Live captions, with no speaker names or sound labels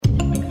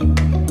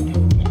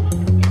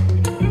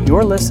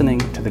You're listening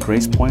to the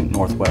Grace Point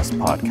Northwest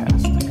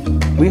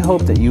podcast. We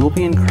hope that you will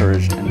be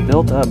encouraged and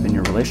built up in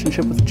your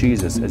relationship with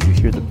Jesus as you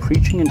hear the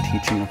preaching and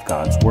teaching of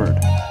God's Word.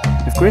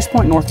 If Grace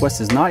Point Northwest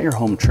is not your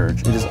home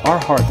church, it is our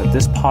heart that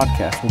this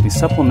podcast will be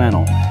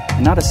supplemental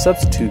and not a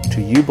substitute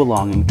to you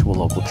belonging to a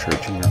local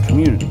church in your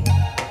community.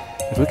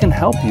 If we can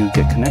help you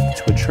get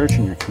connected to a church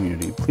in your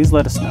community, please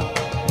let us know.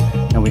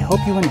 And we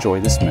hope you enjoy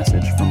this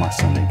message from our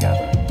Sunday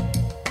gathering.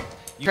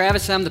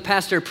 Travis, I'm the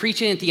pastor of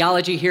preaching and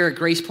theology here at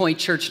Grace Point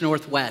Church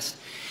Northwest.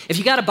 If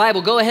you got a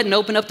Bible, go ahead and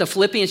open up to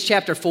Philippians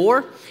chapter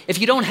 4. If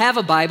you don't have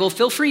a Bible,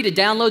 feel free to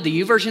download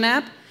the YouVersion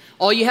app.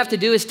 All you have to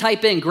do is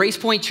type in Grace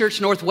Point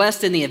Church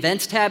Northwest in the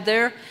events tab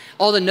there.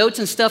 All the notes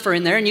and stuff are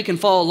in there and you can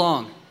follow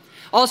along.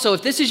 Also,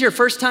 if this is your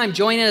first time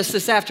joining us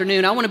this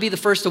afternoon, I want to be the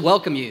first to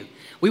welcome you.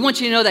 We want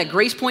you to know that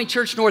Grace Point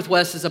Church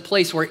Northwest is a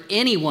place where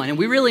anyone, and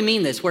we really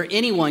mean this, where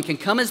anyone can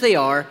come as they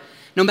are,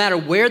 no matter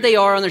where they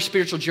are on their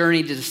spiritual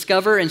journey, to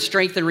discover and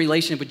strengthen a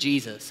relationship with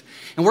Jesus.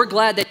 And we're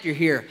glad that you're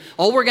here.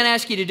 All we're going to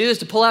ask you to do is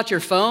to pull out your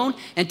phone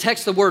and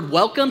text the word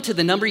welcome to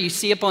the number you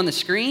see up on the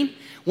screen.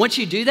 Once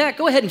you do that,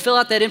 go ahead and fill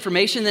out that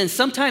information. Then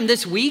sometime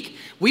this week,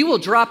 we will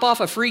drop off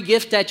a free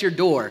gift at your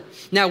door.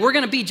 Now, we're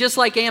going to be just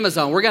like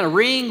Amazon. We're going to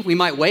ring, we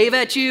might wave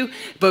at you,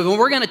 but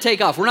we're going to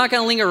take off. We're not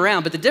going to linger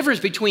around. But the difference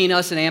between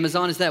us and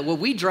Amazon is that what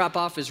we drop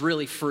off is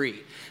really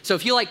free. So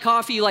if you like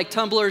coffee, you like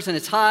tumblers, and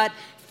it's hot,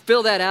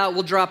 fill that out.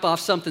 We'll drop off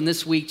something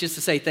this week just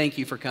to say thank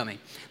you for coming.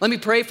 Let me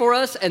pray for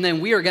us, and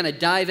then we are going to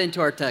dive into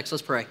our text.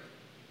 Let's pray.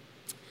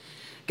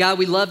 God,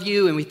 we love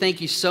you, and we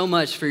thank you so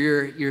much for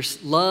your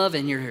love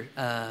and your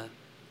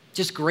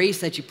just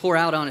grace that you pour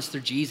out on us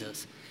through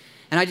Jesus.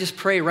 And I just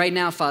pray right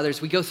now, Father,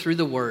 as we go through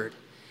the word,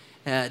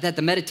 that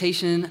the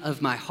meditation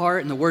of my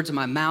heart and the words of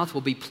my mouth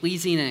will be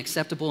pleasing and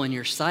acceptable in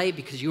your sight,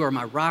 because you are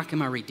my rock and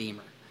my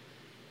redeemer.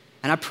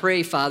 And I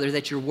pray, Father,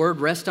 that your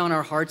word rest on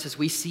our hearts as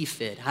we see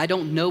fit. I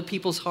don't know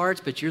people's hearts,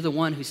 but you're the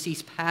one who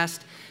sees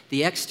past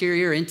the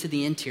exterior into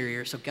the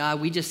interior. So God,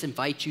 we just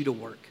invite you to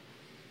work.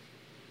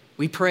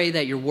 We pray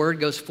that your word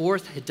goes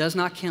forth. It does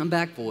not come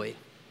back void.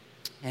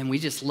 And we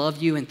just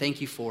love you and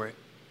thank you for it.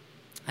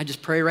 I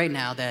just pray right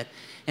now that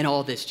in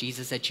all this,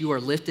 Jesus, that you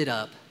are lifted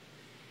up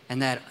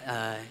and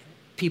that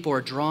people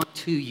are drawn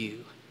to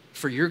you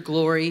for your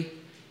glory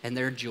and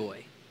their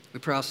joy. We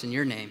pray this in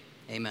your name.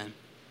 Amen.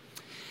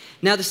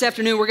 Now, this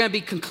afternoon, we're going to be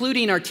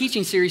concluding our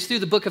teaching series through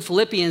the book of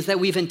Philippians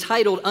that we've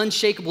entitled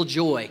Unshakable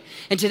Joy.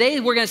 And today,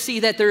 we're going to see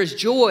that there is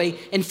joy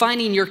in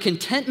finding your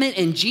contentment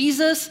in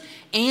Jesus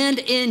and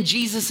in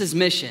Jesus'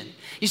 mission.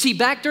 You see,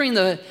 back during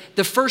the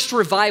first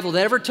revival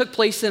that ever took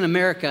place in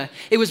America,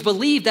 it was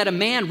believed that a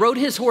man rode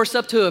his horse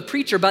up to a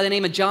preacher by the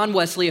name of John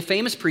Wesley, a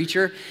famous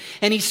preacher,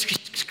 and he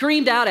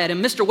screamed out at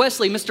him, Mr.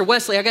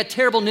 Wesley, I got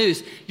terrible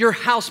news. Your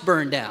house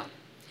burned down.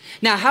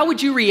 Now, how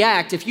would you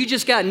react if you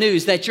just got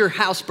news that your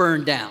house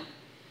burned down?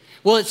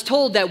 Well, it's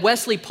told that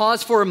Wesley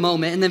paused for a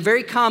moment, and then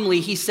very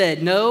calmly he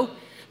said, no,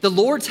 the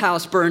Lord's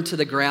house burned to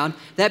the ground.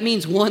 That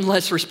means one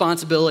less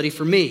responsibility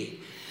for me.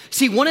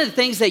 See, one of the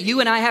things that you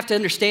and I have to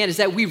understand is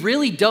that we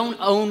really don't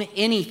own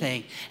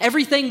anything.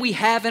 Everything we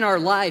have in our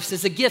lives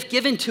is a gift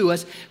given to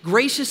us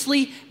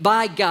graciously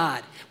by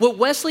God. What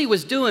Wesley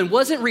was doing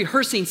wasn't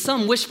rehearsing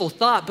some wishful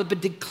thought, but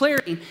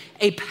declaring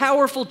a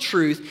powerful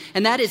truth,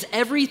 and that is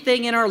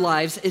everything in our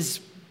lives is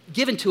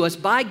given to us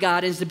by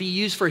God and is to be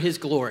used for his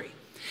glory.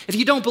 If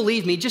you don't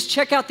believe me, just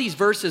check out these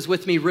verses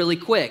with me really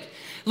quick.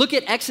 Look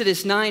at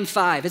Exodus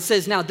 9:5. It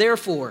says, now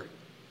therefore,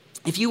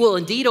 if you will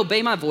indeed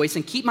obey my voice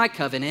and keep my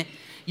covenant,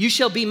 you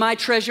shall be my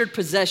treasured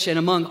possession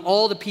among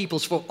all the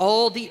peoples, for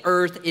all the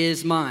earth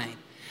is mine.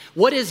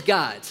 What is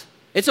God's?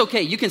 It's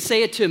okay, you can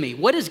say it to me.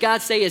 What does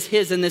God say is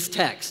his in this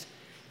text?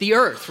 The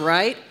earth,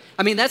 right?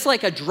 I mean, that's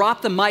like a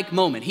drop the mic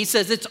moment. He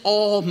says it's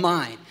all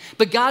mine.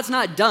 But God's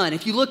not done.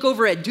 If you look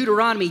over at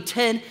Deuteronomy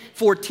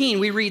 10:14,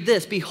 we read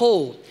this,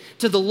 behold,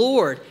 to the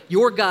Lord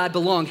your God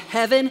belong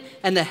heaven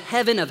and the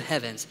heaven of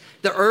heavens,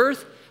 the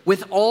earth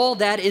with all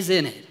that is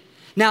in it.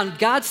 Now,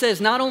 God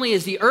says not only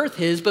is the earth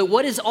his, but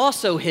what is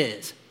also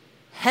his?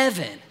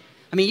 Heaven.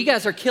 I mean, you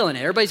guys are killing it.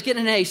 Everybody's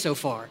getting an A so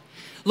far.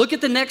 Look at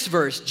the next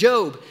verse,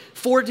 Job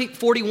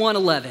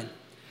 41:11.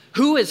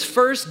 Who is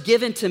first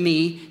given to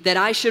me that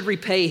I should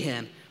repay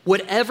him?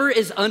 Whatever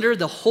is under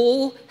the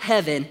whole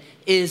heaven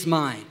is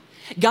mine.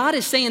 God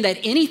is saying that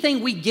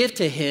anything we give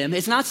to him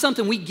is not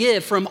something we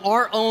give from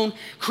our own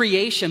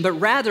creation, but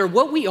rather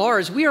what we are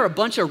is we are a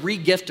bunch of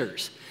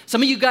regifters.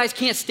 Some of you guys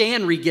can't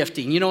stand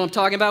regifting. You know what I'm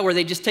talking about? Where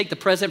they just take the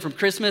present from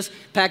Christmas,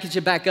 package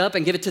it back up,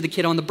 and give it to the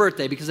kid on the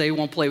birthday because they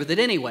won't play with it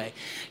anyway.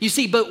 You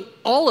see, but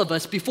all of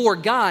us before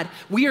God,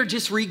 we are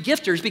just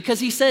regifters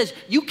because he says,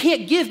 you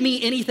can't give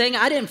me anything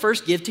I didn't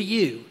first give to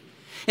you.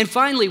 And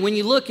finally, when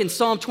you look in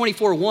Psalm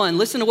 24:1,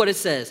 listen to what it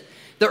says.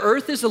 The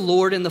earth is the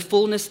Lord and the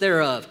fullness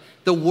thereof,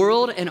 the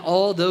world and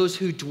all those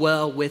who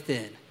dwell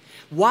within.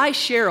 Why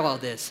share all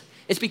this?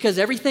 It's because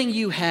everything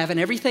you have and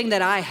everything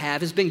that I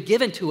have has been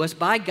given to us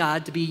by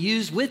God to be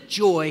used with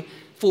joy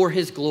for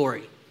his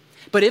glory.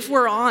 But if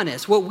we're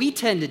honest, what we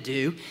tend to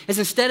do is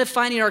instead of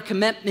finding our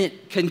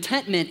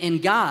contentment in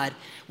God,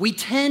 we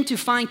tend to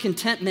find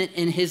contentment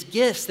in his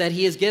gifts that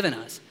he has given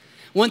us.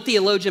 One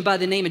theologian by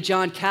the name of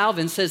John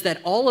Calvin says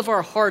that all of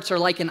our hearts are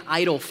like an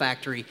idol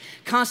factory,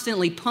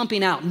 constantly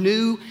pumping out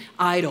new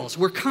idols.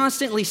 We're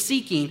constantly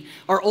seeking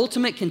our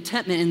ultimate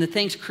contentment in the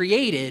things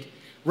created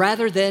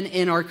rather than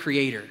in our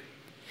Creator.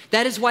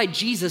 That is why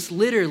Jesus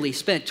literally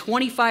spent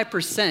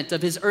 25%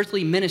 of his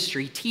earthly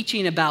ministry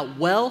teaching about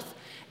wealth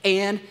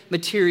and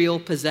material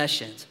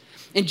possessions.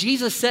 And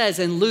Jesus says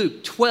in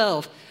Luke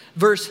 12,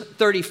 verse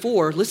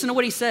 34, listen to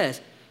what he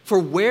says, "For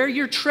where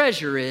your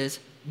treasure is,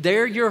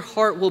 there your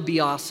heart will be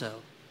also."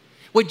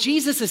 What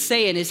Jesus is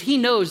saying is he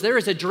knows there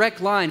is a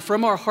direct line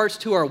from our hearts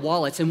to our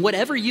wallets, and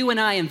whatever you and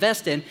I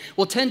invest in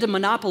will tend to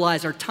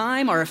monopolize our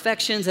time, our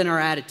affections, and our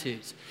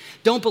attitudes.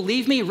 Don't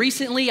believe me?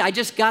 Recently, I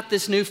just got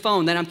this new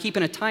phone that I'm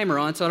keeping a timer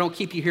on so I don't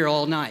keep you here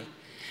all night.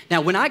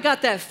 Now, when I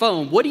got that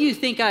phone, what do you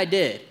think I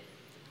did?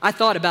 I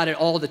thought about it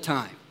all the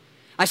time.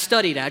 I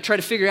studied it. I tried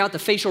to figure out the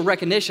facial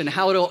recognition,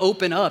 how it'll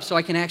open up so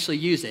I can actually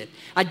use it.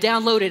 I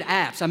downloaded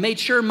apps. I made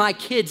sure my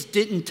kids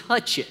didn't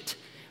touch it.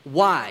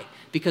 Why?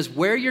 Because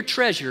where your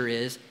treasure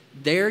is,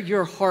 there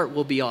your heart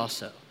will be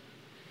also.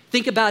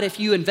 Think about if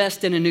you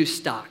invest in a new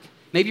stock.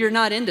 Maybe you're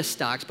not into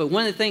stocks, but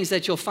one of the things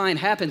that you'll find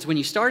happens when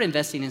you start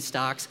investing in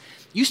stocks,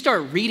 you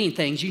start reading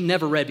things you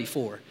never read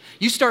before.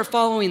 You start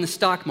following the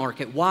stock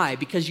market. Why?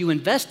 Because you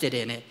invested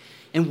in it.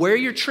 And where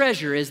your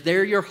treasure is,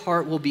 there your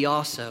heart will be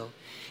also.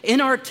 In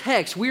our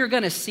text, we are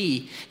going to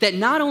see that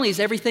not only is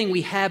everything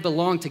we have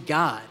belong to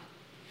God,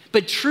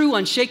 but true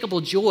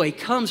unshakable joy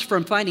comes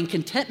from finding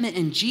contentment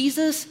in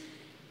Jesus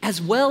as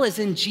well as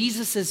in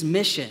Jesus'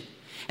 mission.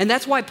 And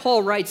that's why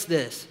Paul writes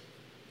this,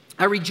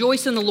 "I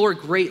rejoice in the Lord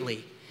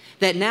greatly,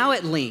 that now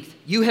at length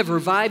you have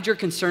revived your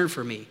concern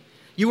for me.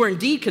 You were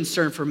indeed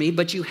concerned for me,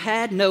 but you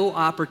had no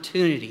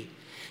opportunity."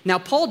 Now,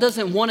 Paul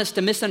doesn't want us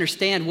to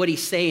misunderstand what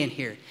he's saying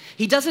here.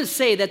 He doesn't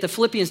say that the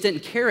Philippians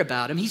didn't care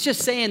about him. He's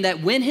just saying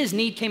that when his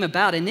need came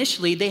about,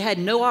 initially, they had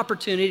no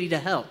opportunity to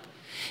help.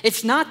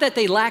 It's not that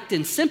they lacked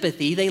in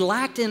sympathy, they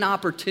lacked in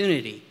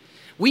opportunity.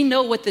 We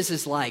know what this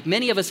is like.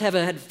 Many of us have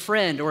had a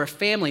friend or a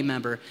family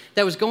member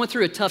that was going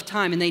through a tough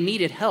time and they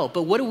needed help.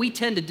 But what do we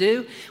tend to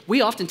do?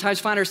 We oftentimes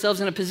find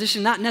ourselves in a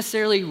position not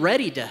necessarily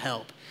ready to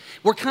help.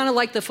 We're kind of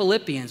like the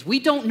Philippians. We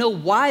don't know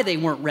why they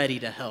weren't ready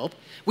to help.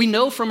 We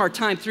know from our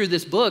time through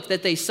this book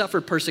that they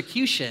suffered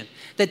persecution,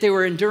 that they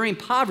were enduring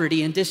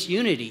poverty and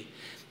disunity.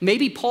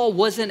 Maybe Paul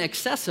wasn't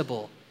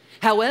accessible.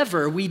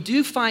 However, we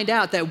do find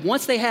out that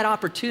once they had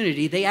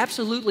opportunity, they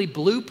absolutely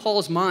blew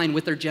Paul's mind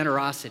with their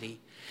generosity.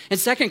 In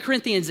 2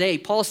 Corinthians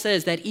 8, Paul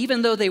says that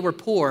even though they were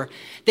poor,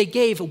 they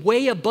gave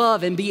way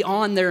above and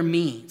beyond their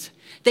means.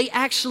 They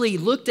actually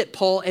looked at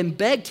Paul and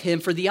begged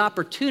him for the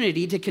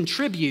opportunity to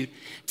contribute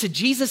to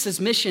Jesus'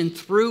 mission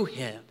through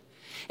him.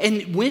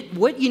 And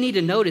what you need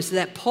to notice is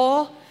that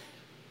Paul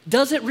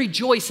doesn't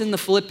rejoice in the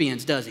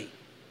Philippians, does he?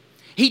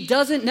 He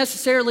doesn't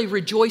necessarily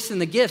rejoice in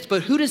the gift,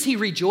 but who does he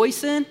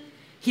rejoice in?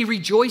 He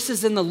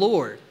rejoices in the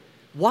Lord.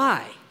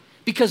 Why?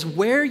 Because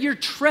where your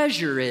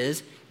treasure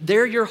is,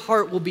 there your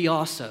heart will be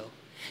also.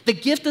 The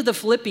gift of the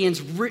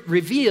Philippians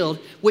revealed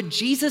what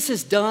Jesus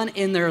has done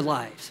in their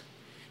lives.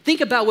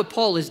 Think about what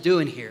Paul is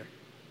doing here.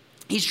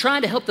 He's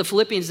trying to help the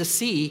Philippians to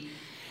see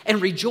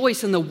and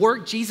rejoice in the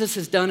work Jesus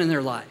has done in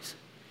their lives.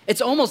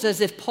 It's almost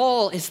as if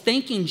Paul is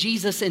thanking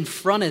Jesus in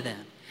front of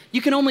them.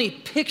 You can only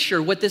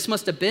picture what this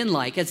must have been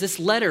like as this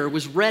letter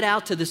was read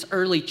out to this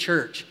early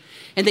church.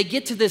 And they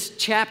get to this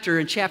chapter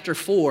in chapter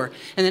 4,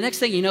 and the next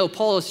thing you know,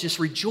 Paul is just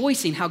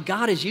rejoicing how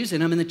God is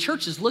using him, and the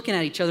church is looking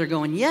at each other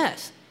going,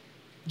 yes,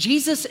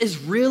 Jesus is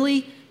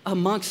really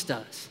amongst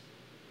us.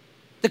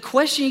 The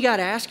question you got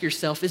to ask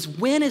yourself is,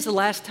 when is the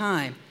last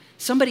time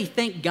somebody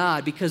thanked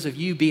God because of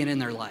you being in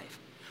their life?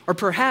 Or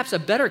perhaps a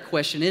better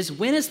question is,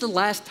 when is the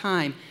last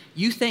time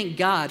you thank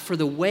God for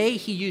the way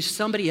he used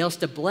somebody else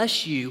to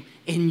bless you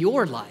in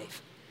your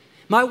life?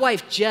 My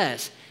wife,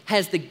 Jess,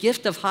 has the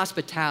gift of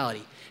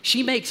hospitality.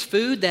 She makes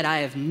food that I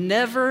have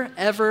never,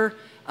 ever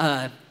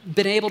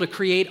been able to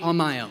create on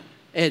my own.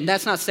 And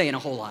that's not saying a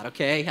whole lot,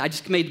 okay? I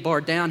just made the bar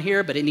down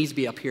here, but it needs to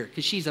be up here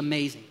because she's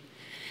amazing.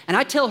 And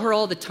I tell her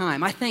all the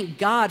time, I thank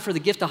God for the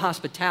gift of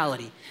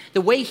hospitality,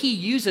 the way he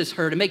uses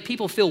her to make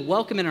people feel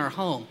welcome in our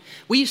home.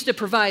 We used to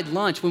provide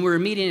lunch when we were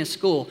meeting in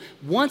school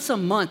once a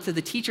month to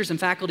the teachers and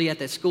faculty at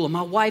that school.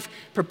 My wife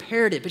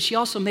prepared it, but she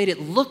also made it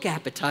look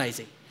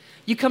appetizing.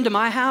 You come to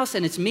my house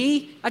and it's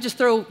me, I just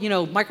throw,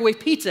 microwave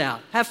pizza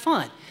out, have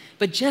fun.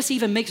 But Jess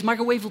even makes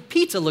microwave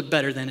pizza look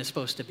better than it's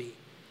supposed to be.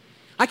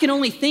 I can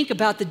only think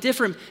about the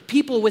different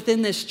people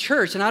within this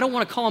church, and I don't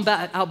want to call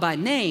them out by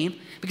name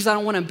because I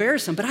don't want to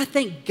embarrass them, but I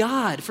thank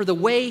God for the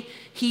way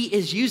he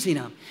is using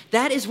them.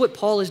 That is what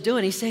Paul is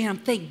doing. He's saying,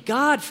 thank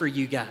God for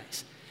you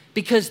guys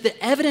because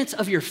the evidence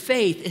of your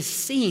faith is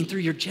seen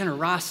through your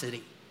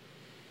generosity.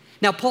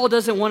 Now, Paul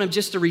doesn't want them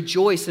just to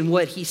rejoice in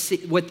what he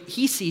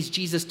sees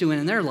Jesus doing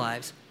in their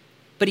lives,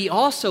 but he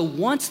also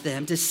wants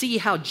them to see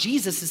how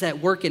Jesus is at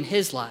work in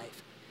his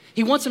life.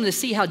 He wants them to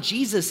see how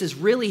Jesus is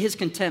really his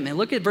contentment.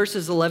 Look at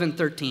verses 11,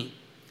 13.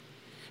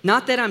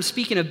 Not that I'm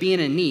speaking of being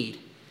in need,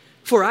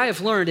 for I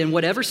have learned in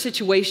whatever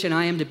situation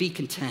I am to be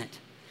content.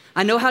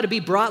 I know how to be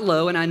brought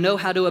low, and I know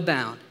how to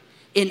abound.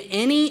 In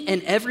any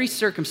and every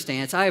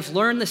circumstance, I have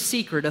learned the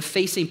secret of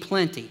facing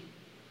plenty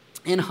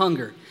and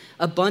hunger,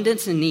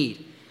 abundance and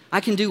need. I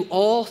can do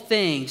all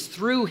things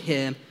through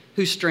him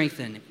who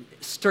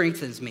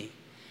strengthens me.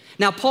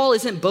 Now, Paul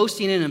isn't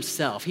boasting in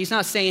himself. He's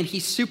not saying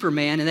he's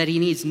Superman and that he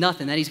needs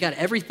nothing, that he's got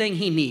everything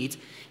he needs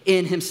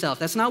in himself.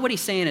 That's not what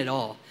he's saying at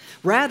all.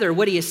 Rather,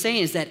 what he is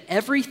saying is that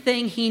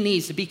everything he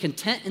needs to be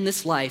content in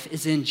this life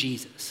is in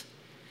Jesus.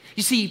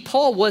 You see,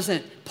 Paul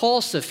wasn't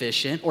Paul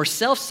sufficient or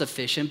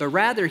self-sufficient, but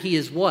rather he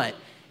is what?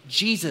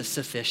 Jesus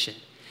sufficient.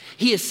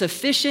 He is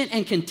sufficient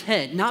and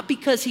content, not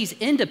because he's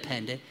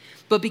independent,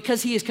 but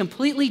because he is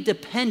completely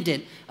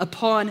dependent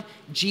upon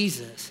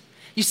Jesus.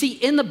 You see,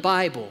 in the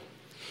Bible,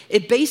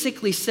 it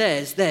basically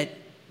says that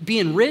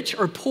being rich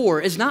or poor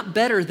is not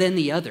better than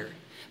the other.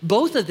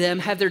 Both of them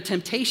have their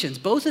temptations.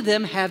 Both of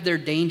them have their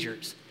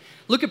dangers.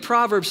 Look at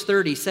Proverbs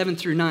 30, 7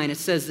 through 9. It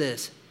says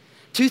this,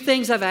 2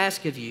 things I've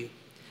asked of you.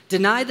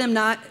 Deny them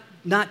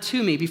not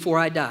to me before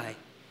I die.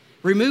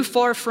 Remove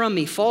far from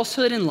me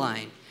falsehood and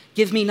lying.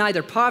 Give me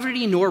neither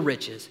poverty nor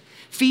riches.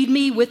 Feed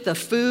me with the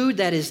food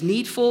that is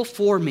needful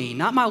for me.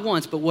 Not my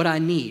wants, but what I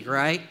need,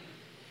 right?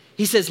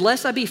 He says,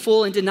 lest I be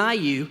full and deny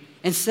you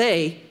and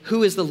say,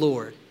 who is the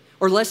Lord?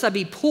 Or lest I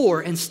be poor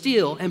and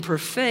steal and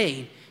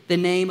profane the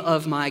name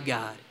of my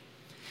God.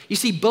 You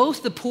see,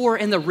 both the poor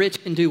and the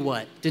rich can do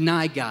what?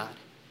 Deny God.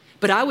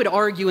 But I would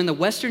argue in the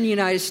Western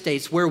United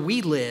States where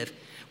we live,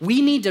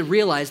 we need to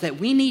realize that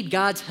we need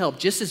God's help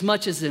just as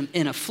much as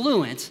in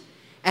affluence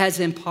as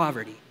in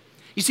poverty.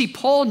 You see,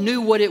 Paul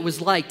knew what it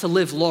was like to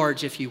live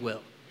large, if you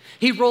will.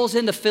 He rolls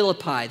into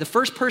Philippi. The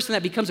first person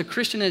that becomes a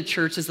Christian in the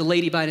church is a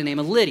lady by the name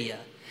of Lydia.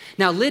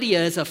 Now,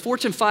 Lydia is a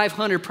Fortune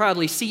 500,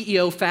 probably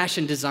CEO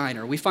fashion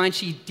designer. We find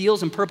she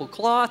deals in purple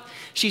cloth.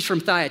 She's from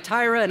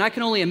Thyatira, and I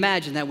can only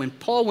imagine that when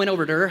Paul went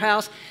over to her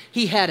house,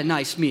 he had a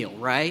nice meal,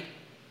 right?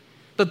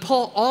 But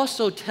Paul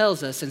also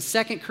tells us in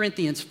 2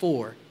 Corinthians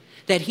 4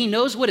 that he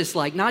knows what it's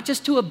like not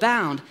just to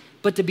abound,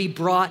 but to be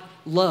brought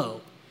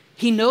low.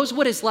 He knows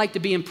what it's like to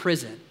be in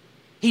prison.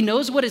 He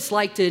knows what it's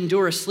like to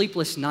endure a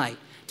sleepless night,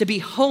 to be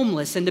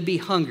homeless and to be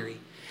hungry.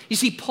 You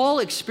see, Paul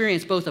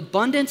experienced both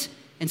abundance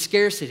and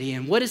scarcity.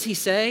 And what does he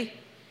say?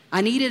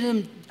 I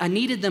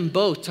needed them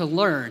both to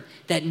learn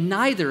that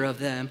neither of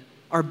them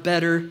are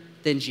better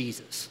than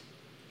Jesus.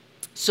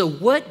 So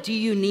what do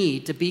you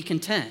need to be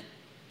content?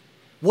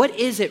 What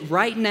is it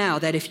right now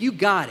that if you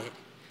got it,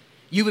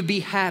 you would be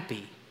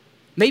happy?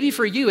 Maybe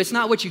for you, it's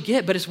not what you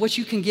get, but it's what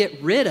you can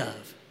get rid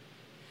of.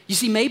 You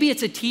see, maybe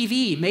it's a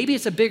TV, maybe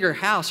it's a bigger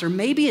house, or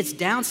maybe it's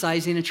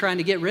downsizing and trying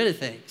to get rid of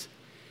things.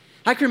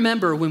 I can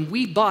remember when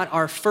we bought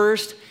our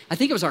first, I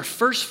think it was our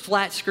first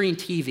flat screen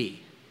TV.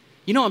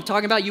 You know what I'm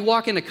talking about? You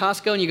walk into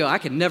Costco and you go, I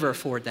could never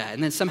afford that.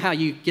 And then somehow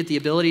you get the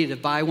ability to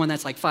buy one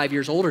that's like 5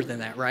 years older than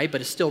that, right?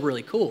 But it's still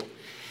really cool.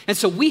 And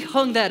so we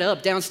hung that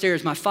up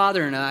downstairs, my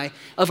father and I,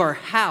 of our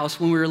house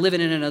when we were living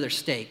in another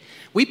state.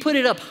 We put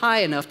it up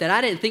high enough that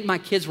I didn't think my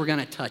kids were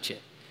gonna touch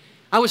it.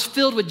 I was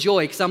filled with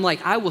joy because I'm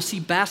like, I will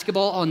see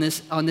basketball on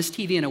this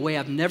TV in a way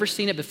I've never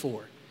seen it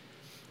before.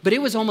 But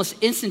it was almost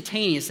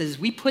instantaneous. As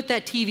we put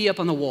that TV up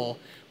on the wall,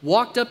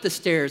 walked up the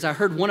stairs, I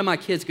heard one of my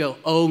kids go,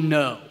 oh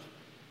no.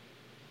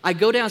 I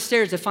go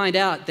downstairs to find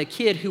out the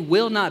kid who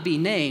will not be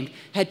named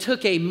had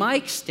took a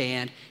mic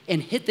stand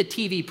and hit the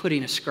TV,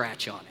 putting a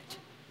scratch on it.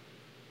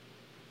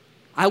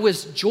 I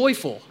was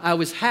joyful, I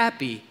was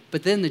happy,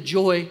 but then the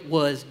joy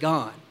was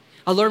gone.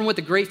 I learned what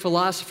the great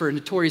philosopher,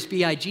 Notorious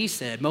B.I.G.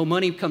 said, more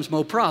money becomes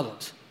more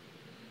problems.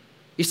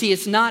 You see,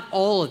 it's not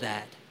all of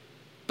that.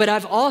 But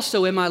I've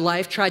also in my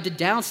life tried to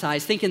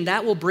downsize thinking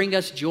that will bring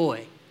us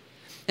joy.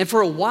 And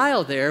for a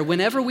while there,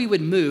 whenever we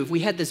would move, we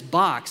had this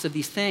box of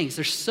these things.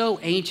 They're so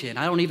ancient.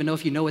 I don't even know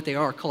if you know what they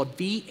are, called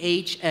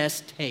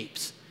VHS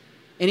tapes.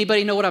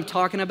 Anybody know what I'm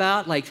talking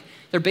about? Like,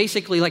 they're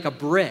basically like a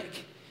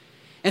brick.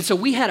 And so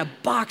we had a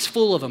box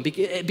full of them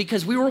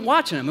because we were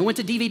watching them. We went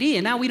to DVD,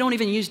 and now we don't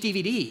even use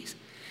DVDs.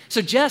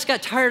 So Jess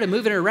got tired of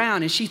moving it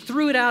around, and she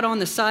threw it out on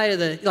the side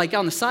of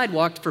on the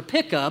sidewalk for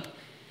pickup,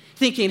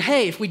 thinking,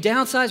 hey, if we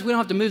downsize, we don't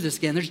have to move this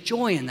again. There's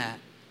joy in that.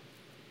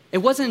 It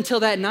wasn't until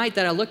that night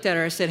that I looked at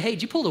her, I said, hey,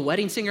 did you pull the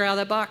wedding singer out of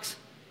that box?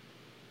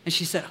 And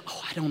she said,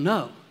 oh, I don't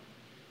know.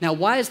 Now,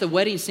 why is the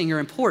wedding singer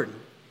important?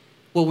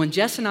 Well, when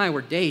Jess and I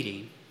were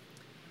dating,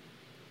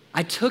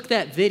 I took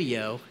that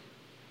video,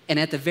 and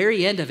at the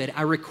very end of it,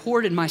 I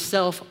recorded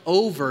myself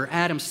over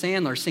Adam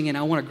Sandler singing,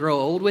 I Want to Grow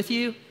Old With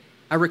You.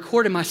 I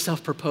recorded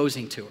myself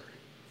proposing to her.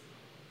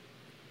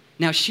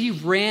 Now, she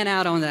ran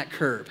out on that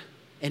curb,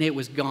 and it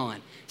was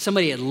gone.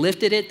 Somebody had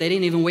lifted it. They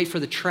didn't even wait for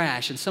the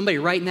trash. And somebody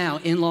right now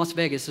in Las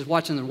Vegas is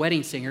watching the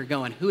wedding singer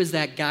going, who is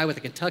that guy with a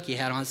Kentucky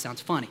hat on? It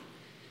sounds funny.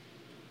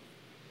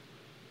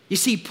 You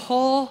see,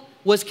 Paul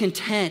was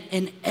content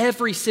in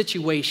every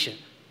situation.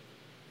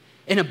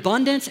 in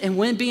abundance and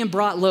when being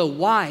brought low.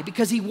 Why?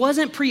 Because he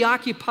wasn't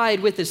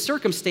preoccupied with his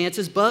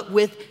circumstances, but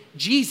with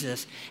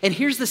Jesus. And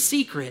here's the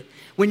secret.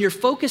 When you're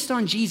focused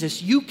on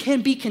Jesus, you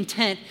can be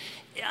content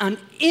on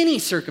any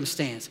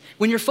circumstance.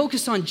 When you're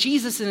focused on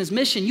Jesus and his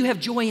mission, you have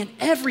joy in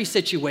every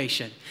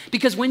situation.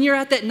 Because when you're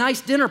at that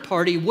nice dinner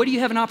party, what do you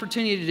have an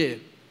opportunity to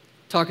do?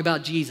 Talk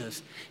about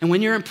Jesus. And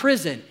when you're in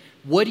prison,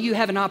 what do you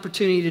have an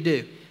opportunity to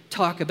do?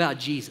 Talk about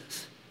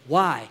Jesus.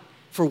 Why?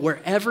 For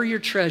wherever your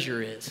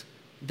treasure is,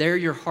 there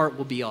your heart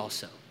will be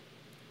also.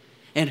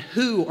 And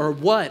who or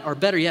what, or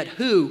better yet,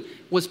 who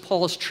was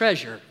Paul's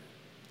treasure?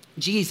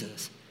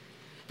 Jesus.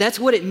 That's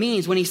what it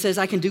means when he says,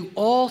 I can do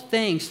all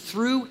things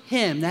through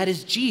him, that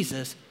is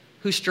Jesus,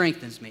 who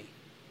strengthens me.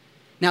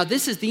 Now,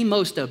 this is the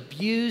most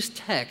abused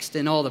text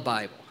in all the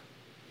Bible.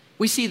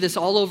 We see this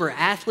all over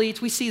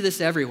athletes. We see this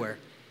everywhere.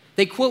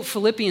 They quote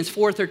Philippians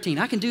 4:13,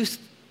 I can do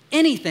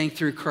anything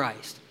through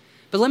Christ.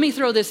 But let me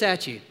throw this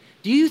at you.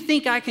 Do you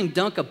think I can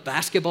dunk a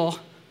basketball?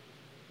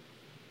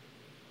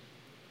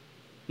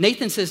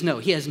 Nathan says no.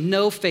 He has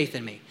no faith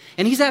in me.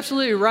 And he's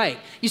absolutely right.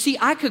 You see,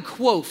 I could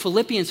quote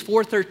Philippians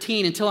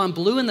 4:13 until I'm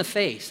blue in the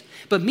face.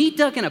 But me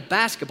dunking a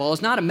basketball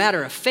is not a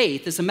matter of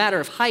faith. It's a matter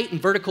of height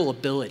and vertical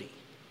ability.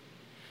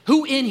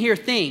 Who in here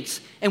thinks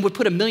and would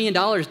put $1 million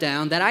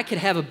down that I could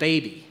have a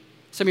baby?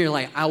 Some of you are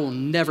like, I will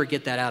never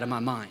get that out of my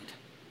mind.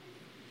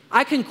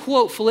 I can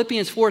quote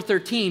Philippians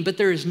 4:13, but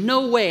there is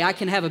no way I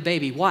can have a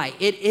baby. Why?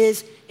 It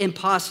is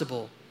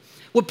impossible.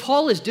 What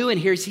Paul is doing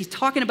here is he's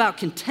talking about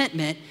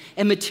contentment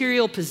and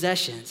material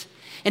possessions.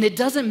 And it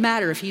doesn't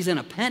matter if he's in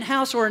a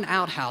penthouse or an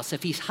outhouse,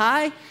 if he's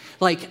high,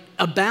 like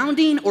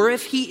abounding, or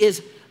if he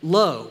is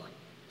low.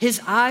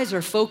 His eyes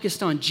are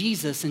focused on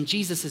Jesus and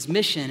Jesus'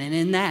 mission, and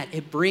in that,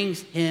 it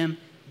brings him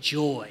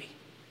joy.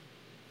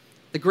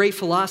 The great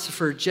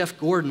philosopher Jeff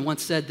Gordon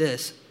once said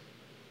this,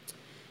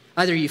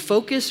 either you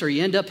focus or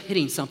you end up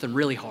hitting something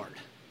really hard.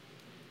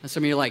 And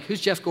some of you are like,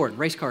 who's Jeff Gordon?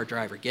 Race car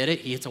driver, get it?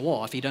 He hits a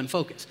wall if he doesn't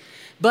focus.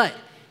 But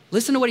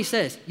listen to what he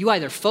says. You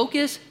either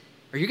focus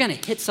or you're gonna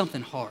hit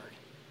something hard.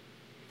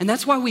 And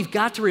that's why we've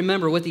got to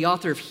remember what the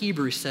author of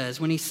Hebrews says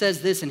when he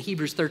says this in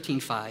Hebrews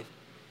 13:5.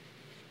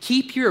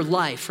 Keep your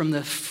life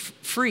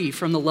free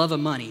from the love of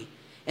money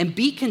and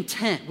be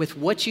content with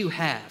what you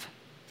have.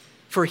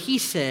 For he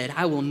said,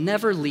 I will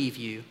never leave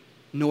you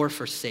nor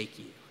forsake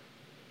you.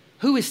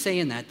 Who is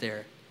saying that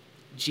there?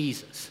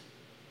 Jesus.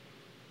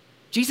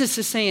 Jesus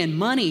is saying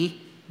money,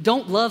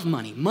 don't love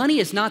money. Money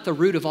is not the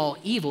root of all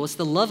evil. It's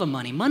the love of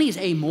money. Money is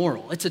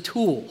amoral. It's a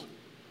tool.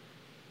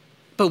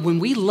 But when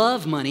we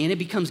love money and it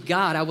becomes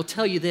God, I will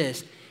tell you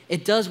this,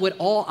 it does what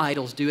all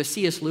idols do. As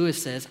C.S.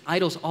 Lewis says,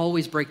 idols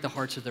always break the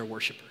hearts of their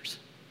worshipers.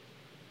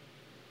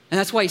 And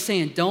that's why he's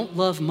saying, don't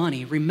love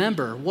money.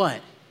 Remember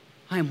what?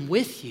 I am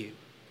with you.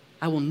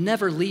 I will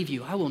never leave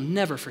you. I will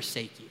never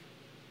forsake you.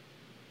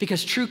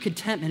 Because true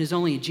contentment is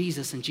only in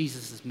Jesus and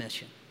Jesus'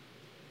 mission.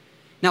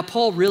 Now,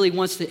 Paul really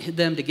wants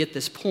them to get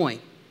this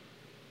point,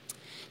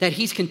 that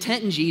he's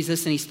content in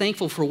Jesus and he's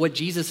thankful for what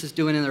Jesus is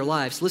doing in their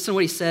lives. Listen to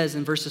what he says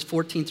in verses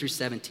 14 through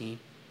 17.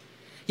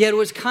 Yet it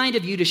was kind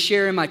of you to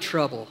share in my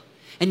trouble.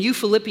 And you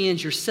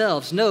Philippians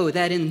yourselves know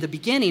that in the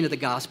beginning of the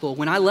gospel,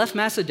 when I left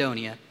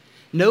Macedonia,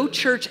 no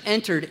church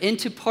entered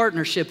into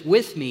partnership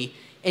with me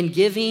in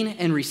giving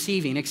and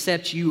receiving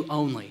except you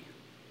only.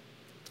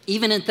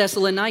 Even in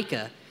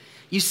Thessalonica,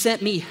 you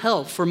sent me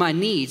help for my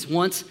needs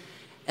once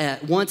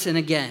and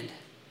again.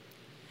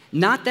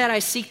 Not that I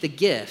seek the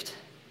gift,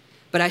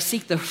 but I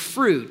seek the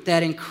fruit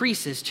that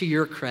increases to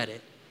your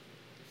credit.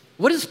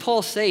 What does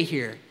Paul say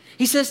here?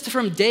 He says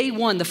from day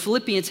one, the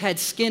Philippians had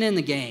skin in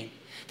the game.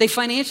 They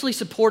financially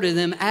supported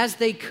them as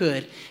they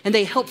could, and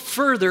they helped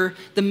further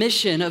the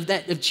mission of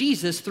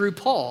Jesus through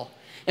Paul.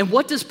 And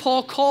what does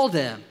Paul call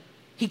them?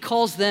 He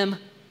calls them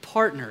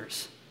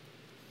partners.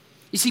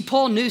 You see,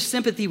 Paul knew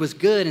sympathy was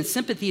good and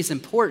sympathy is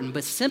important,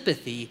 but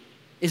sympathy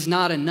is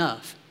not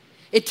enough.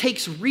 It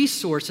takes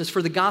resources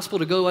for the gospel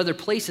to go other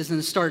places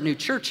and to start new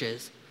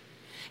churches.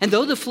 And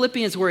though the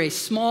Philippians were a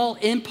small,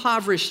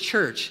 impoverished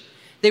church,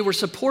 they were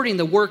supporting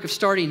the work of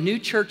starting new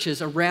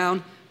churches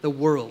around the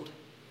world.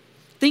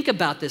 Think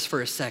about this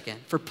for a second.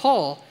 For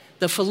Paul,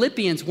 the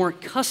Philippians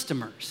weren't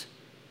customers.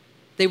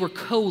 They were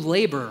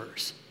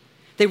co-laborers.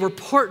 They were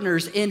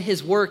partners in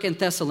his work in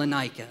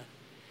Thessalonica.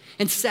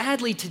 And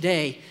sadly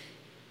today,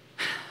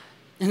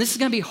 and this is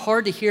going to be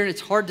hard to hear and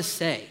it's hard to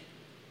say,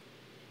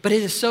 but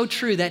it is so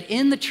true that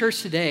in the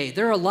church today,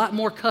 there are a lot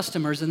more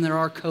customers than there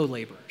are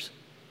co-laborers.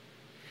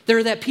 There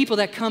are that people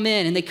that come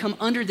in and they come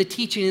under the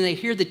teaching and they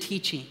hear the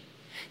teaching.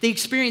 They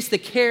experience the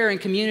care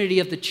and community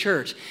of the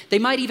church. They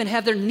might even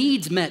have their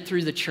needs met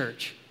through the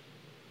church,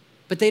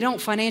 but they don't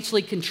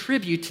financially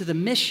contribute to the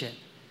mission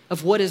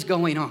of what is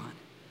going on.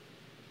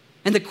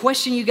 And the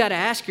question you got to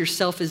ask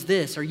yourself is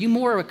this: are you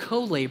more of a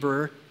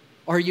co-laborer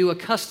or are you a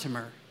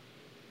customer?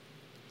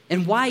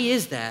 And why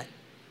is that?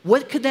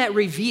 What could that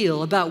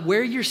reveal about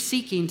where you're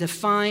seeking to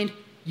find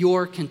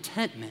your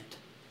contentment?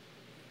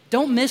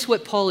 Don't miss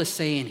what Paul is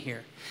saying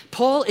here.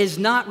 Paul is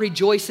not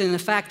rejoicing in the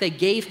fact they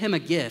gave him a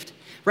gift.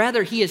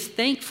 Rather, he is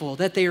thankful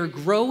that they are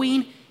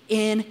growing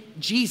in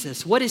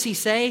Jesus. What does he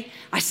say?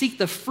 I seek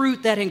the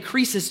fruit that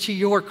increases to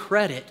your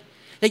credit,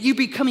 that you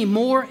becoming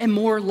more and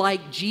more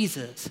like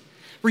Jesus.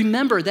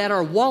 Remember that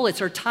our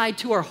wallets are tied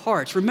to our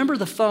hearts. Remember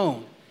the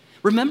phone.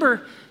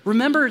 Remember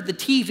the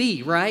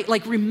TV, right?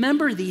 Like,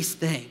 remember these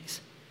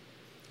things.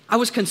 I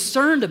was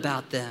concerned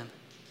about them.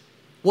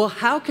 Well,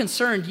 how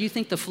concerned do you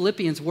think the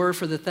Philippians were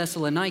for the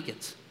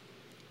Thessalonians?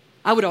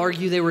 I would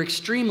argue they were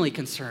extremely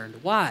concerned.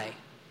 Why?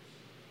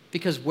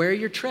 Because where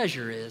your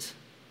treasure is,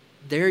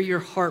 there your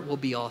heart will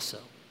be also.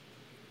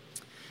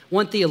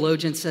 One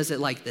theologian says it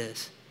like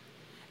this: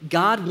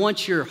 God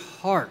wants your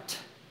heart.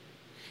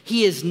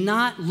 He is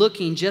not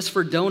looking just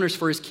for donors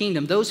for his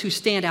kingdom, those who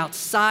stand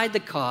outside the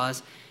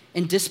cause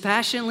and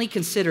dispassionately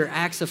consider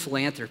acts of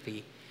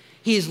philanthropy.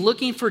 He is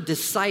looking for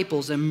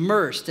disciples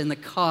immersed in the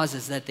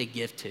causes that they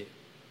give to.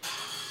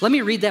 Let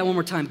me read that one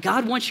more time.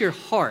 God wants your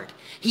heart.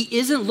 He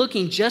isn't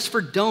looking just for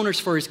donors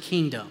for his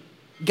kingdom.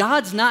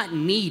 God's not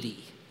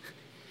needy.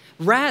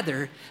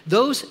 Rather,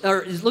 those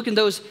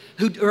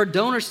who are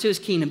donors to his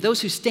kingdom,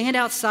 those who stand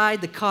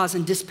outside the cause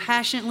and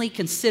dispassionately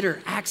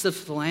consider acts of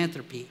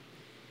philanthropy.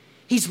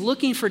 He's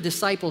looking for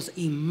disciples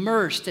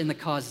immersed in the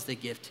causes they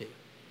give to.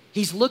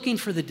 He's looking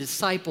for the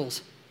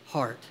disciples'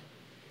 heart.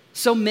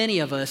 So many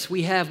of us,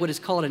 we have what is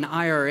called an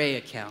IRA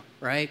account,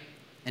 right?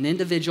 An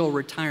individual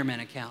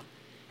retirement account.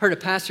 Heard a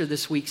pastor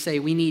this week say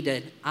we need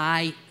an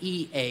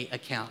IEA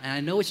account. And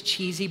I know it's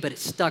cheesy, but it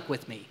stuck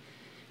with me.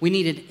 We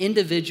need an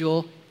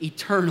individual,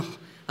 eternal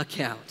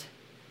account.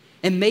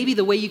 And maybe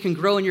the way you can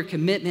grow in your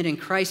commitment in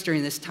Christ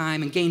during this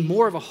time and gain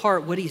more of a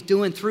heart what he's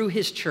doing through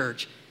his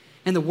church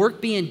and the work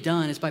being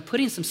done is by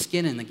putting some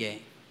skin in the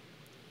game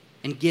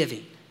and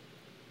giving.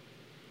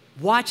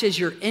 Watch as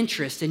your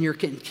interest and your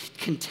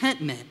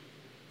contentment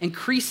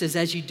increases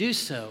as you do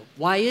so.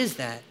 Why is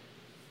that?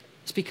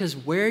 It's because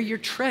where your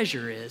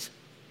treasure is,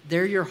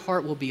 there your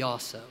heart will be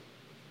also.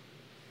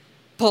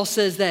 Paul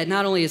says that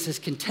not only is his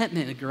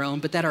contentment grown,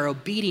 but that our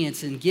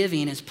obedience in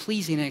giving is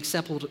pleasing and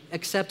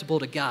acceptable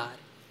to God.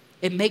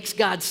 It makes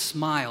God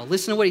smile.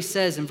 Listen to what he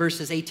says in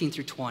verses 18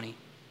 through 20.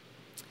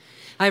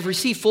 I have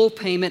received full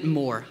payment and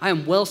more. I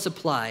am well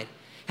supplied.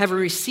 Having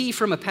received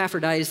from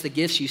Epaphroditus the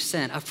gifts you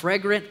sent, a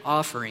fragrant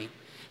offering,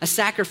 a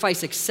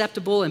sacrifice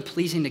acceptable and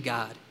pleasing to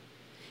God.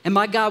 And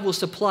my God will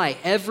supply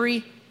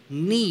every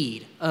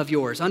need of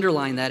yours.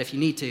 Underline that if you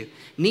need to.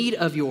 Need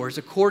of yours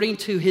according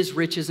to his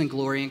riches and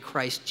glory in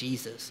Christ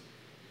Jesus.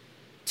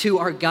 To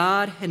our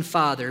God and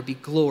Father be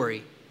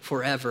glory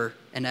forever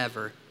and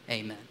ever.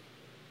 Amen.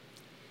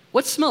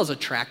 What smells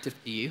attractive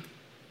to you?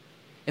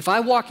 If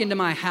I walk into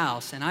my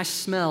house and I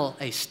smell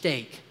a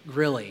steak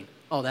grilling,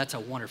 oh, that's a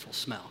wonderful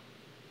smell.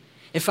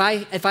 If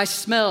I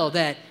smell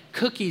that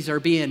cookies are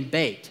being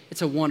baked,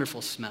 it's a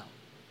wonderful smell.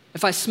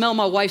 If I smell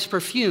my wife's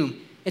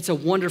perfume, it's a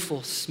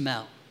wonderful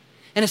smell.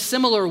 In a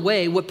similar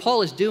way, what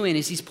Paul is doing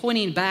is he's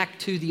pointing back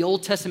to the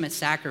Old Testament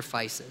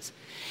sacrifices.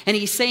 And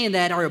he's saying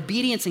that our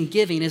obedience and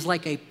giving is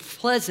like a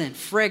pleasant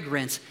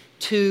fragrance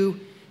to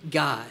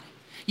God.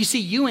 You see,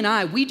 you and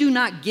I, we do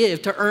not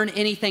give to earn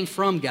anything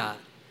from God.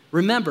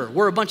 Remember,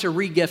 we're a bunch of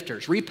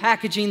re-gifters,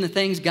 repackaging the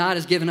things God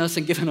has given us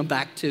and giving them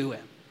back to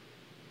him.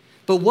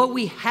 But what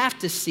we have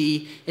to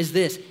see is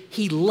this: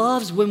 he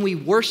loves when we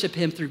worship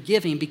him through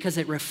giving because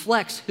it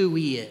reflects who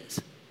he is.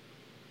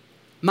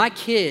 My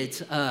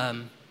kids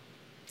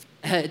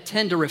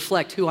tend to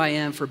reflect who I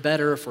am for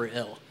better or for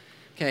ill.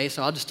 Okay,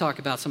 so I'll just talk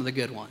about some of the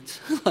good ones.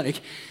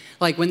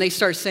 like when they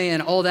start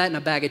saying all that in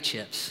a bag of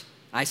chips,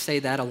 I say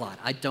that a lot.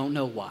 I don't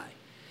know why.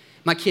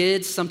 My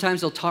kids,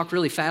 sometimes they'll talk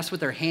really fast with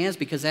their hands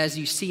because as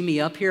you see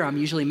me up here, I'm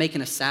usually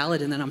making a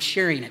salad and then I'm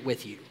sharing it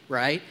with you,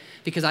 right?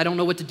 Because I don't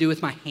know what to do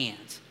with my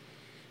hands.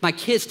 My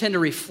kids tend to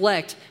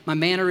reflect my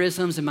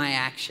mannerisms and my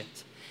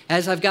actions.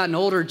 As I've gotten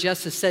older,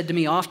 Jess has said to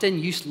me often,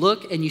 you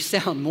look and you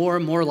sound more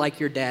and more like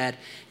your dad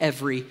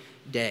every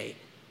day.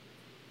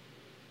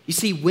 You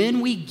see, when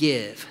we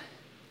give,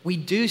 we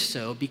do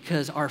so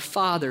because our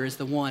Father is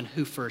the one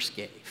who first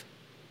gave.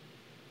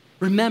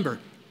 Remember,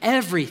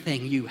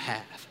 everything you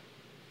have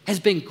has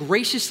been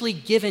graciously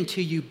given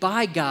to you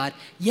by God,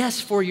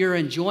 yes, for your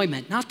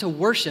enjoyment, not to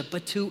worship,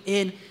 but to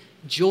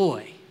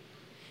enjoy.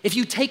 If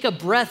you take a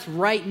breath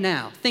right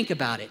now, think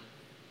about it.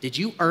 Did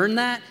you earn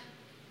that?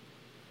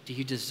 Do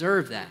you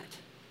deserve that?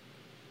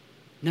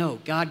 No,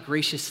 God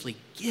graciously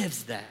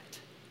gives that.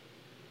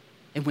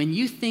 And when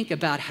you think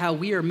about how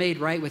we are made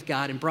right with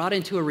God and brought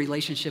into a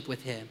relationship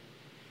with him,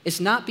 it's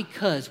not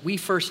because we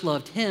first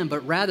loved him,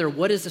 but rather,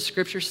 what does the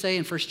scripture say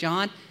in 1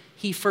 John?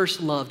 He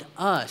first loved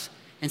us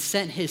and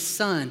sent his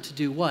son to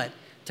do what?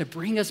 To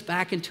bring us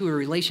back into a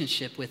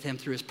relationship with him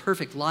through his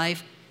perfect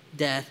life,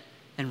 death,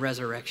 and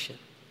resurrection.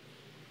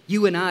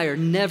 You and I are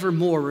never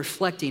more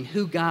reflecting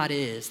who God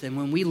is than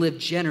when we live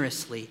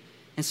generously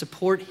and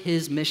support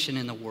his mission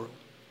in the world.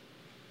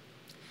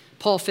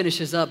 Paul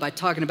finishes up by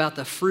talking about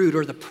the fruit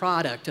or the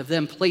product of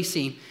them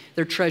placing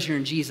their treasure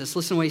in Jesus.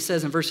 Listen to what he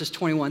says in verses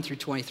 21 through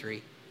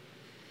 23.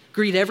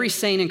 Greet every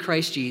saint in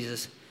Christ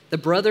Jesus. The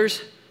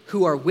brothers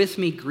who are with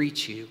me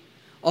greet you.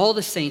 All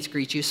the saints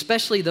greet you,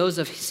 especially those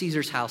of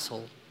Caesar's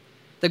household.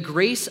 The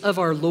grace of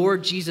our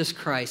Lord Jesus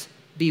Christ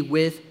be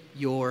with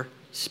your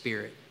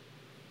spirit.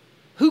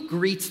 Who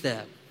greets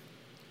them?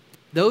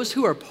 Those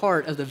who are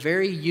part of the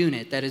very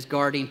unit that is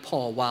guarding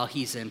Paul while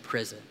he's in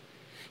prison.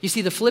 You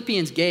see, the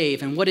Philippians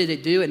gave, and what did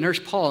it do? It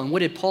nursed Paul. And what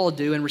did Paul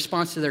do in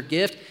response to their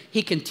gift?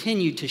 He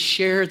continued to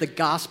share the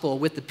gospel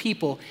with the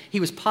people he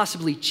was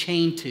possibly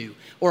chained to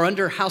or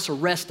under house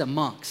arrest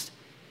amongst.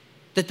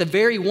 That the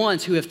very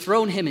ones who have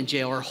thrown him in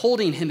jail or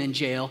holding him in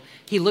jail,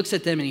 he looks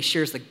at them and he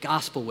shares the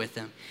gospel with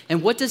them.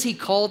 And what does he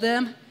call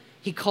them?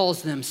 He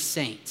calls them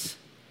saints.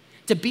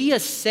 To be a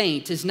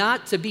saint is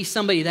not to be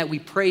somebody that we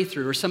pray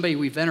through or somebody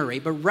we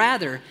venerate, but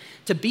rather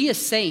to be a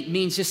saint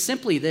means just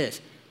simply this.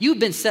 You've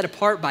been set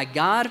apart by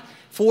God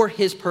for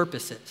his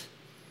purposes.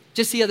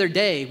 Just the other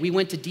day, we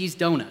went to D's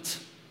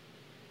Donuts.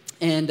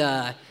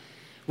 And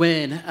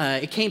when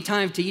it came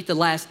time to eat the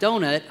last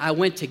donut, I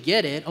went to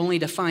get it only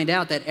to find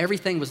out that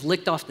everything was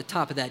licked off the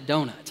top of that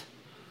donut.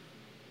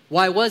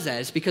 Why was that?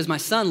 It's because my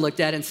son looked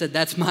at it and said,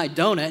 that's my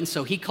donut. And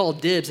so he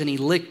called dibs and he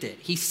licked it.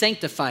 He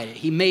sanctified it.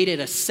 He made it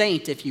a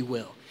saint, if you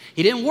will.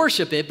 He didn't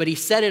worship it, but he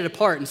set it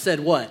apart and said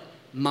what?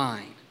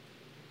 Mine.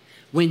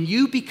 When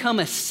you become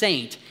a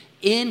saint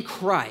in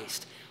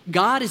Christ,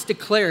 God is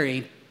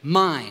declaring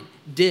mine,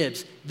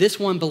 dibs, this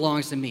one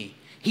belongs to me.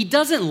 He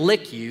doesn't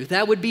lick you.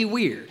 That would be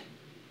weird.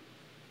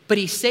 But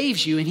he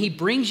saves you and he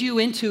brings you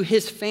into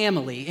his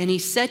family and he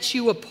sets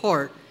you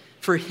apart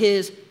for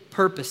his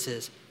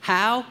purposes.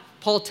 How?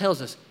 Paul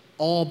tells us,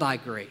 all by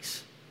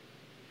grace.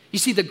 You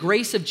see, the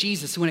grace of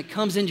Jesus, when it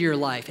comes into your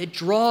life, it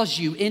draws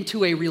you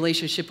into a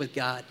relationship with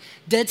God.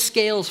 Dead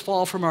scales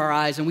fall from our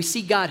eyes and we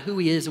see God who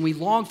he is and we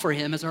long for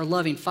him as our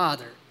loving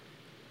Father.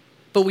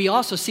 But we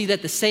also see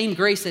that the same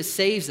grace that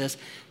saves us,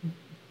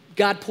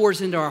 God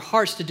pours into our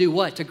hearts to do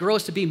what? To grow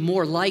us to be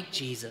more like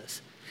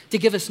Jesus, to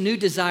give us new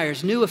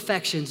desires, new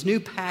affections, new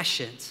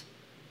passions.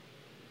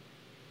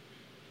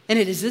 And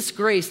it is this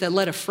grace that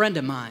led a friend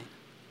of mine,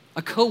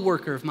 a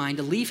coworker of mine,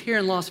 to leave here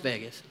in Las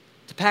Vegas,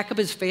 to pack up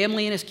his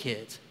family and his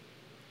kids,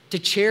 to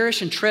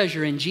cherish and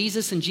treasure in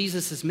Jesus and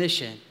Jesus'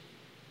 mission,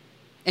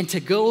 and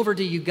to go over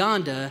to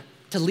Uganda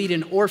to lead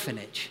an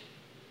orphanage,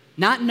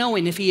 not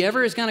knowing if he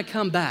ever is going to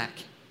come back,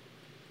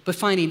 but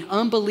finding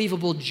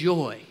unbelievable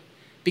joy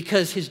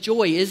because his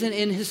joy isn't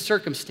in his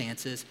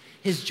circumstances.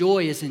 His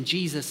joy is in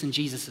Jesus and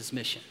Jesus'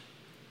 mission.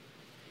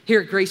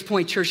 Here at Grace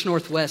Point Church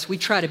Northwest, we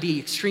try to be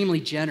extremely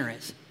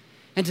generous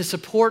and to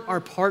support our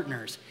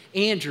partners,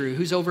 Andrew,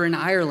 who's over in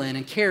Ireland,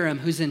 and Karim,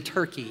 who's in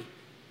Turkey.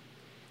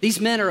 These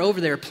men are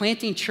over there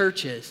planting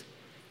churches,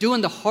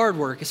 doing the hard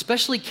work,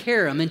 especially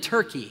Karim in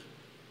Turkey.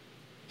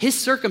 His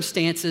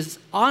circumstances,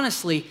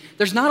 honestly,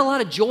 there's not a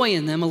lot of joy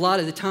in them a lot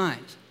of the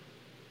times.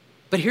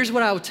 But here's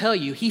what I will tell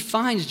you. He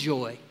finds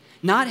joy,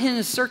 not in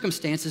his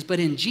circumstances, but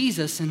in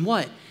Jesus and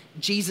what?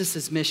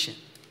 Jesus' mission.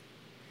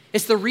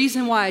 It's the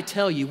reason why I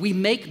tell you we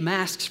make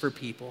masks for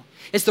people.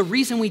 It's the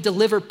reason we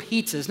deliver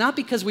pizzas, not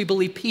because we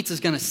believe pizza is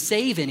going to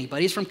save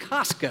anybody. It's from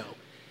Costco.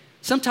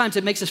 Sometimes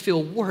it makes us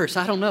feel worse.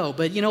 I don't know.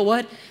 But you know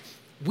what?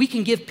 We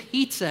can give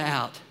pizza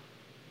out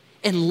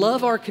and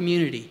love our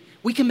community.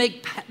 We can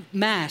make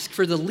masks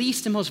for the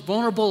least and most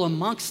vulnerable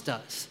amongst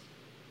us.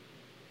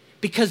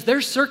 Because their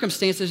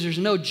circumstances, there's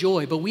no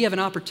joy, but we have an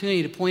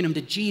opportunity to point them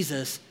to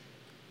Jesus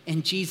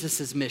and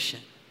Jesus' mission.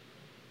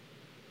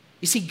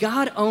 You see,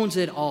 God owns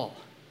it all.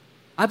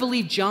 I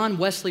believe John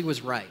Wesley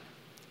was right.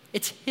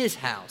 It's his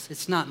house,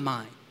 it's not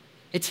mine.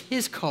 It's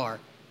his car,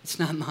 it's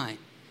not mine.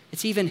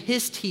 It's even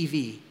his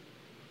TV,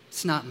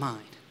 it's not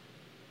mine.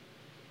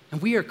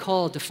 And we are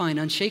called to find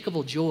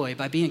unshakable joy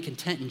by being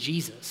content in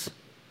Jesus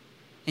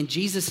and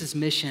Jesus'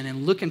 mission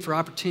and looking for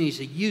opportunities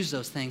to use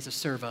those things to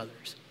serve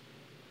others.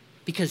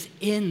 Because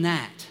in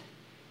that,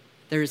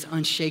 there is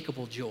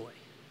unshakable joy.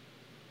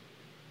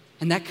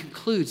 And that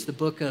concludes the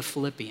book of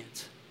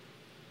Philippians.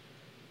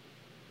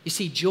 You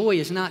see, joy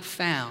is not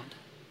found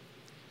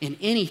in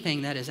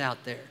anything that is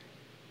out there.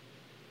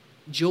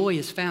 Joy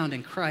is found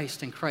in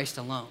Christ and Christ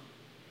alone.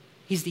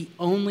 He's the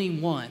only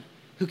one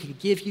who can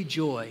give you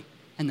joy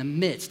in the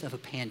midst of a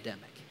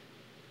pandemic.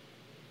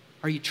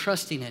 Are you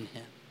trusting in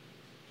him?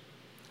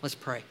 Let's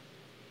pray.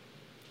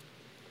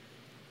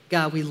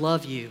 God, we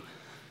love you.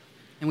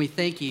 And we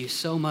thank you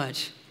so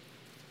much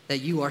that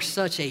you are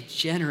such a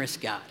generous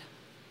God,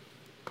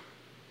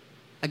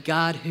 a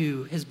God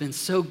who has been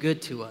so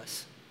good to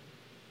us,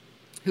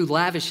 who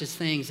lavishes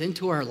things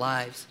into our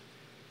lives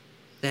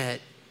that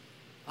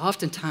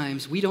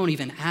oftentimes we don't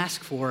even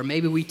ask for, or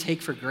maybe we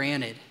take for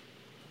granted.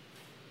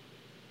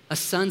 A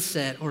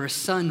sunset or a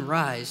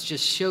sunrise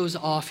just shows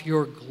off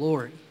your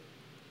glory.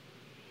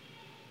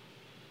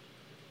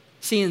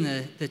 Seeing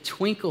the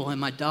twinkle in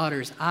my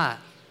daughter's eye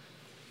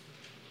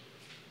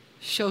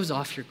shows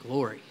off your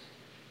glory.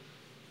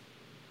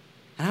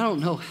 And I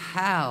don't know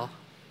how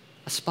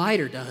a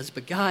spider does,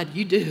 but God,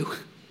 you do.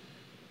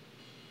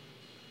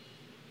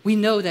 We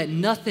know that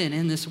nothing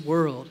in this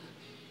world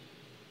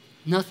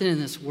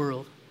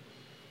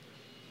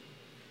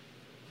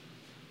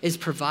is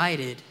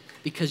provided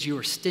because you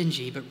are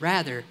stingy, but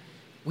rather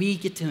we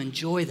get to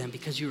enjoy them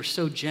because you are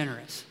so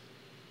generous.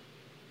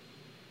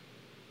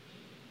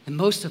 And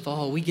most of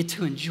all, we get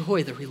to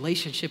enjoy the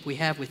relationship we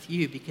have with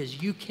you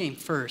because you came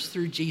first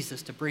through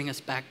Jesus to bring us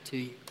back to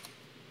you.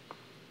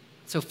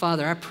 So,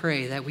 Father, I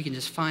pray that we can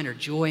just find our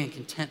joy and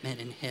contentment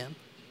in him.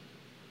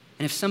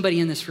 And if somebody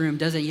in this room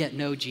doesn't yet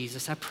know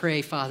Jesus, I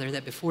pray, Father,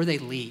 that before they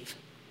leave,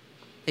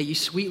 that you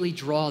sweetly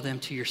draw them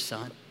to your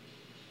Son.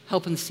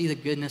 Help them see the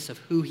goodness of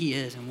who he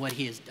is and what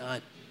he has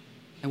done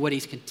and what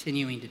he's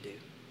continuing to do.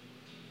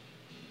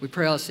 We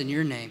pray all this in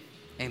your name.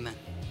 Amen.